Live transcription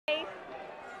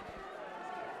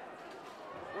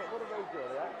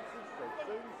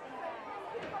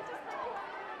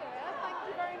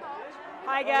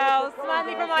Hi girls,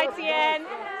 Samantha from ITN.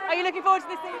 Are you looking forward to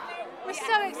this evening? We're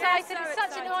so excited, it's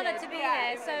such an honour to be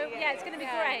here, so yeah, it's going to be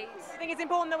great. I think it's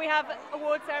important that we have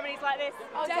award ceremonies like this.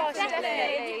 Oh gosh,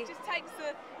 definitely. It just takes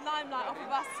the limelight off of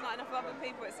us tonight and off of other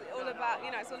people. It's all about,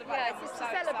 it's all about it's just to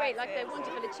celebrate like the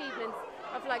wonderful achievements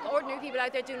of like ordinary people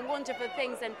out there doing wonderful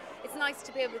things, and it's nice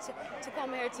to be able to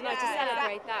come here tonight to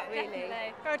celebrate that, really.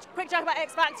 Quick chat about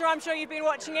X Factor, I'm sure you've been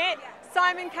watching it.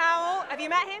 Simon Cowell, have you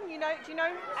met him? Do you know?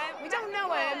 We don't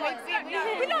know him.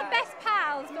 We're not best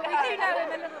pals, but we do know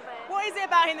him a little bit. What is it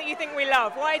about him that you think we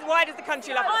love? Why does the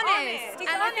country love him? Honest. He's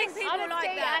and honest. I think people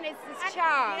like that. And it's his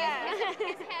charm.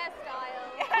 His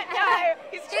hairstyle. No,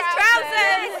 his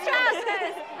trousers. His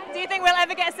trousers. Do you think we'll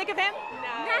ever get sick of him?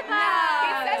 No. Never.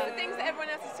 He says the things that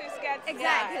everyone else is too scared to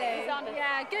Exactly. say.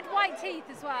 Yeah, good white teeth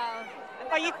as well.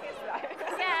 Are you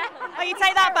Yeah.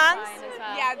 Take that fans?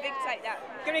 Yeah, big take that.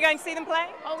 Can we go and see them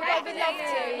play? Oh, we'd love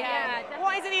to, yeah.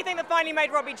 What is it you think that finally made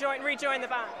Robbie rejoin the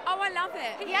band? Oh, I love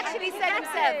it. He actually said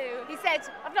himself, he said,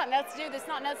 I've nothing else to do, there's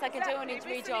nothing else I can do, I need to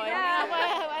rejoin. Yeah.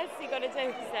 What else is he going to do,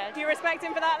 he said. Do you respect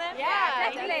him for that then? Yeah,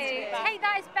 Definitely. Take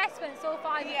that as best when it's all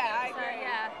five of them. I agree. So,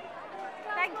 yeah.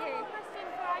 Thank you. Question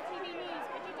for ITV News.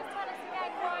 Could you just tell us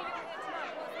again why you're here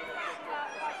tonight? What's this like for?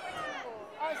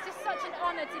 Oh, it's just such an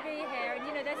honour to be here, and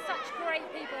there's such great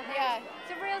people here. Yeah.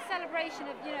 It's a real celebration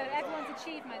of everyone's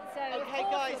achievement. So Okay, of course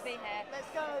guys, we'll be here. let's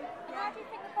go. And how do you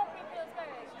think the pop reveal's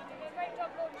going? You did a great job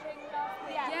launching last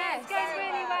week. Yeah, it's going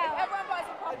really well. Everyone buys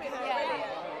a copy.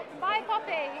 Bye,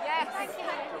 Poppy. Yes. Thank you.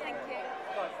 Thank you.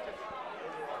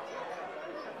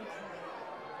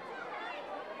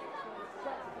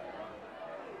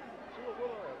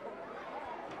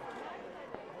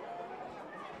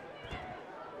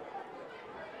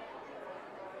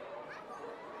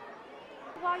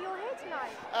 Why you're here tonight?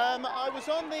 I was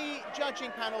on the judging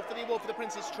panel for the award for the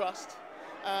Prince's Trust,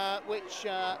 which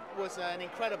was an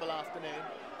incredible afternoon.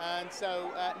 And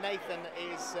so Nathan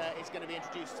is going to be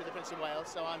introduced to the Prince of Wales,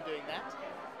 so I'm doing that.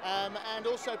 And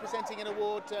also presenting an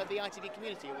award, the ITV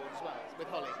Community Award as well, with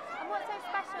Holly. And what's so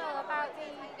special about the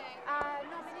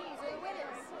nominees or the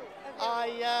winners?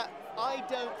 I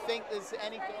don't think there's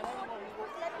anything.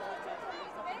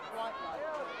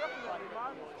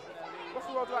 What's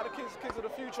the world about the kids of the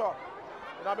future?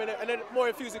 I mean, and then more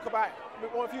enthusiastic about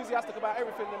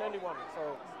everything than anyone.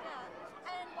 So.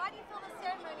 And why do you feel the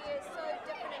ceremony is so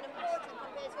different and important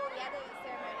compared to all the other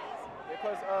ceremonies?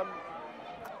 Because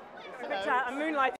a moonlight